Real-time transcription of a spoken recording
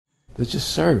They're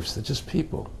just serfs. They're just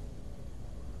people.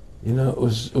 You know, it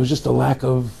was just a lack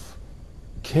of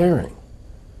caring,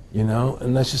 you know,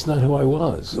 and that's just not who I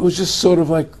was. It was just sort of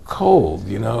like cold,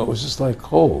 you know. It was just like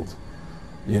cold,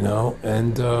 you know.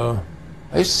 And I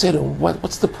used to say to him,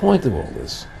 what's the point of all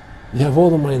this? You have all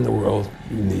the money in the world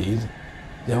you need.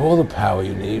 You have all the power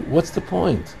you need. What's the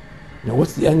point? You know,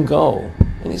 what's the end goal?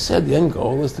 And he said the end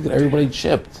goal is to get everybody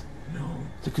chipped,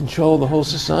 to control the whole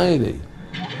society.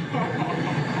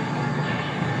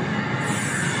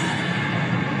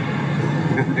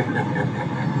 We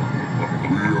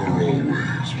are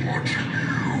always watching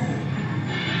you.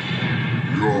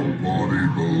 Your body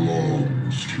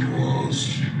belongs to us.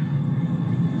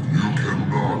 You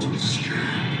cannot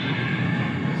escape.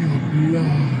 Your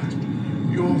blood,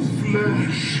 your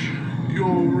flesh,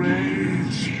 your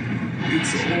rage,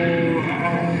 it's all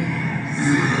ours.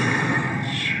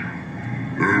 Yes.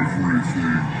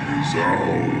 Everything is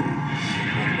ours.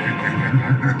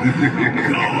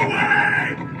 Go away!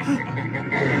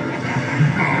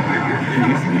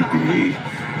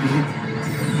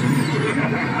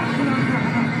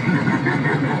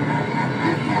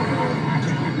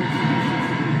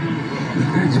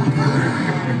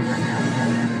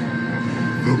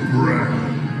 The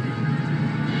brand.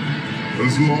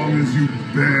 As long as you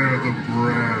bear the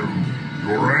brand,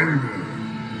 your anger,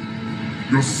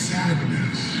 your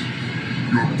sadness,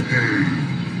 your pain,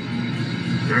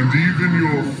 and even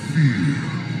your fear,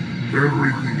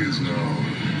 everything is ours.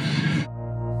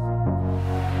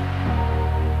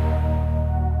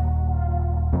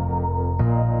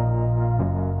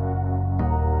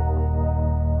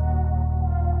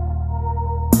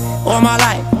 All my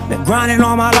life, been grinding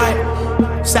all my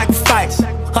life. Sacrifice,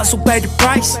 hustle paid the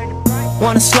price.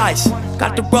 Want a slice,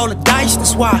 got to roll the dice,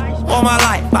 that's why. All my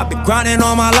life, I've been grinding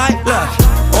all my life. Look,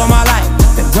 all my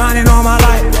life, been grinding all my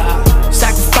life.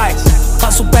 Sacrifice,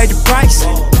 hustle paid the price.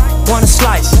 Want a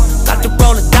slice, got to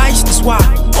roll the dice, that's why.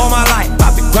 All my life,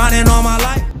 I've been grinding all my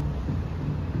life.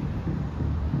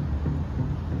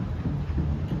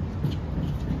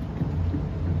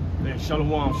 Hey,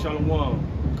 Shalom, Shalom.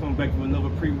 Coming back with another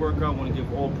pre-workout. I want to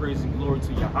give all praise and glory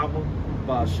to Yahweh,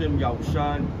 Ba'ashem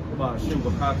Yahushai, Ba'ashem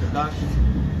Bakakadash.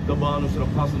 Double honors to the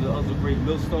apostle of the other great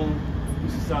millstone.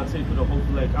 This is Sante for the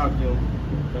hopeful like Akim.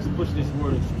 Let's push this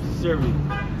word sincerely.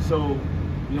 So,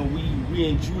 you know, we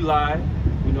in July,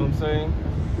 you know what I'm saying?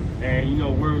 And you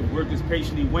know, we're just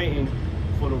patiently waiting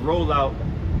for the rollout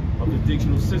of the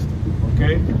digital system,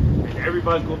 okay? And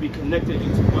everybody's gonna be connected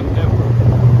into one network,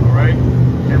 all right?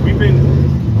 And we've been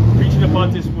preaching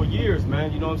about this for years,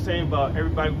 man. You know what I'm saying? About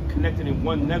everybody connected in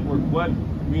one network. What?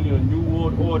 Meaning a new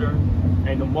world order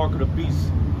and the mark of the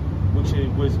beast, which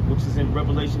is in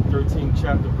Revelation 13,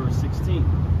 chapter verse 16.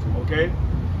 Okay?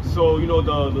 So, you know,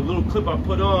 the little clip I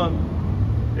put on,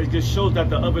 it just shows that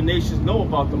the other nations know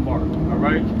about the mark.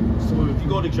 Alright? So if you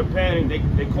go to Japan,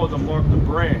 they call the mark the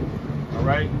brand.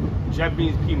 Alright?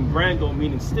 Japanese people brando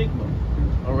meaning stigma.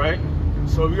 Alright?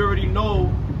 So we already know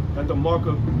that the mark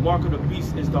of the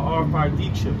beast is the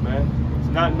RFID chip, man. It's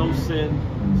not no sin.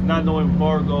 It's not no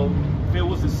embargo. If it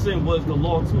was a sin, what is the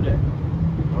law to that?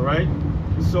 All right.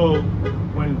 So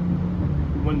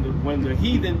when the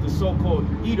heathen, the so-called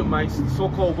Edomites, the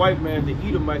so-called white man, the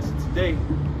Edomites of today,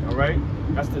 all right.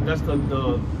 That's the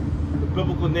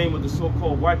biblical name of the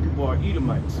so-called white people are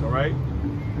Edomites. All right.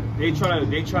 They try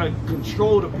to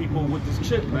control the people with this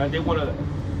chip, man. They want to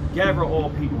gather all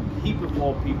people, heap of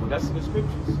all people. That's in the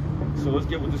scriptures. So let's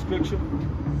get with the scripture.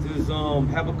 This is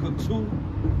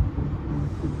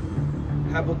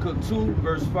Habakkuk 2,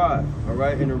 verse 5. All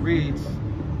right, and it reads,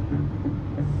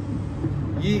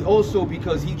 "Ye also,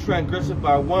 because he transgresseth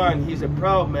by wine, he is a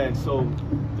proud man." So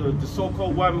the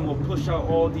so-called white man will push out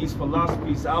all these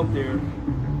philosophies out there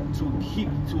to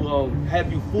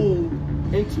have you fooled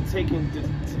into taking to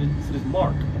this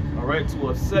mark. All right, to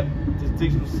accept this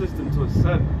digital system, to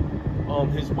accept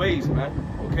his ways, man.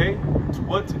 Okay, to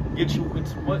what? To get you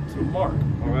into what? To the mark.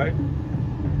 All right.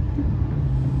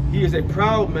 He is a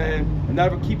proud man, and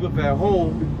never keepeth at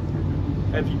home.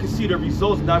 If you can see the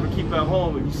results, never keep at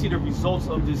home. If you see the results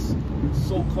of this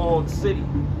so-called city,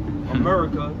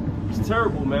 America, it's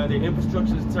terrible, man. Their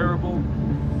infrastructure is terrible.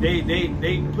 They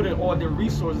put in all their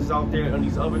resources out there on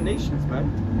these other nations,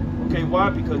 man. Okay, why?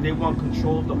 Because they want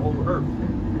control of the whole earth.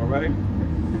 All right.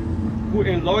 Who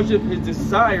enlargeth his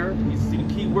desire, you see the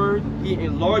key word, he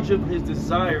enlargeth his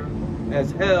desire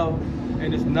as hell,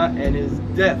 and is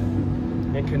death,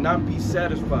 and cannot be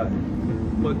satisfied,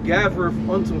 but gathereth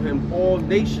unto him all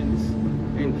nations,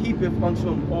 and heapeth unto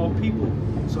him all people.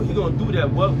 So he gonna do that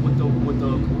what with the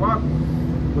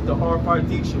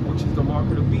RFID chip, which is the mark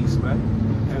of the beast, man.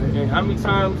 And how many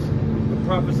times the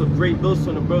prophets of great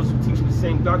millstone, the brothers who teach the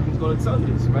same doctrine is going to tell you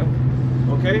this, man.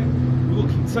 Okay? We're going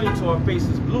to keep telling you till our face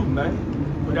is blue, man.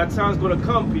 But that time's going to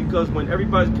come, because when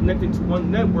everybody's connected to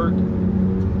one network,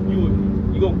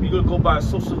 you're gonna go by a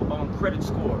social credit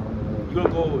score. You're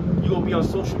gonna be on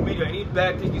social media. Any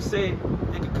bad thing you say,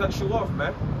 they can cut you off,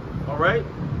 man. All right?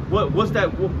 What's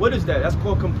that? What is that? That's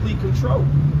called complete control.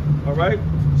 All right?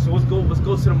 So let's go to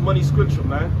the money scripture,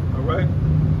 man. All right?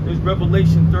 There's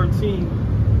Revelation 13,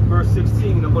 verse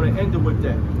 16. I'm gonna end it with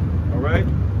that. All right?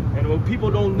 And when people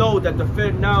don't know that the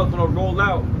Fed now is gonna roll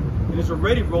out, and it's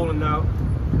already rolling out,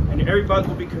 and everybody's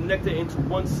gonna be connected into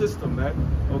one system, man.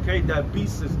 Okay? That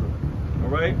beast system. All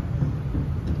right?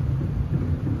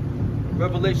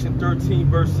 Revelation 13,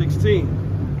 verse 16.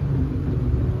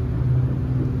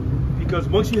 Because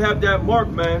once you have that mark,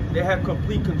 man, they have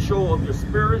complete control of your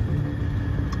spirit,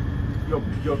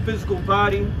 your physical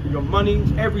body, your money,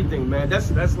 everything, man. That's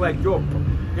like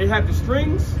they have the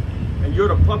strings, and you're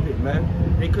the puppet, man.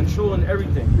 They controlling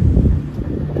everything.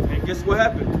 And guess what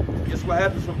happened? Guess what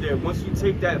happens from there? Once you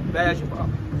take that badge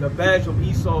of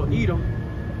Esau, Edom,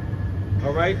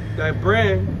 all right, that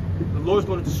brand, the Lord's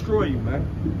going to destroy you, man.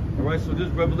 All right, so this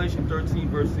is Revelation 13,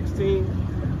 verse 16.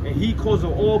 And he calls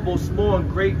of all, both small and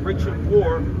great, rich and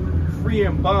poor, free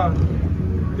and bond.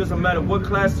 Doesn't matter what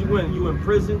class you in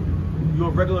prison, you're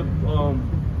a regular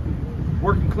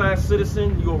working class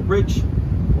citizen, you're rich,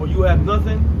 or you have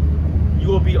nothing, you're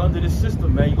going to be under this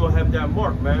system, man. You're going to have that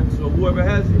mark, man. So whoever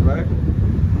has it, right?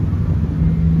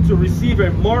 To receive a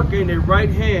mark in their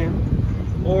right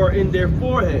hand or in their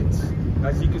foreheads.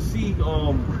 As you can see,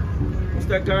 what's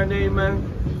that guy name, man?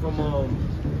 From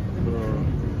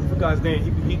I forgot his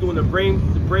name. He doing the brain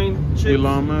chip.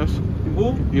 Elon Musk.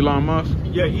 Who? Elon Musk.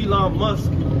 Yeah, Elon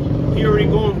Musk. He already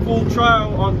going full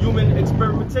trial on human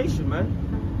experimentation, man,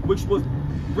 which was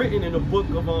written in the book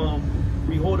of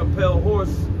Behold a Pale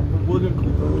Horse from William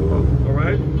Cooper. All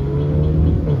right,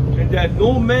 and that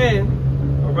no man,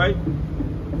 all right,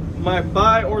 might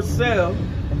buy or sell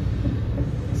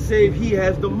save he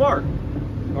has the mark.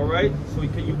 All right, so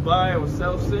can you buy or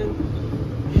sell sin?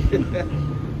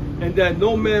 And that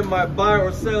no man might buy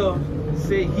or sell,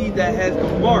 say he that has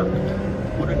the mark,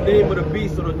 or the name of the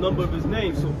beast, or the number of his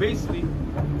name. So basically,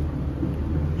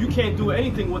 you can't do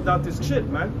anything without this chip,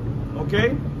 man.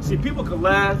 Okay? See, people can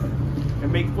laugh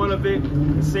and make fun of it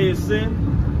and say it's sin,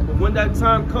 but when that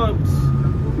time comes,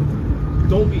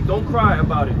 don't cry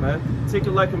about it, man. Take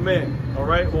it like a man, all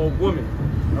right, or a woman.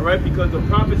 All right, because the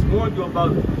prophets warned you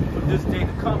about this day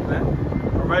to come, man.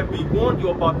 All right, we warned you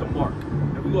about the mark,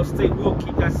 and we're gonna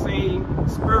keep that same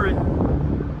spirit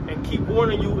and keep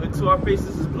warning you until our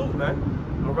faces is blue, man.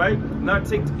 All right, not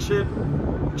take the chip.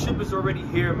 The chip is already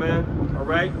here, man. All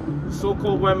right,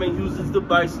 so-called women use these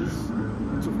devices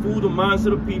to fool the minds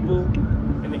of the people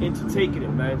and to taking it,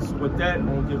 man. So with that, I'm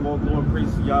gonna give all glory and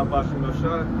praise to Yahweh Shem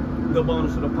Yahshua. Double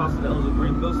honors to the apostle, the elders of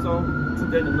great millstone.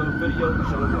 Today in another video.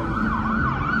 Shalom.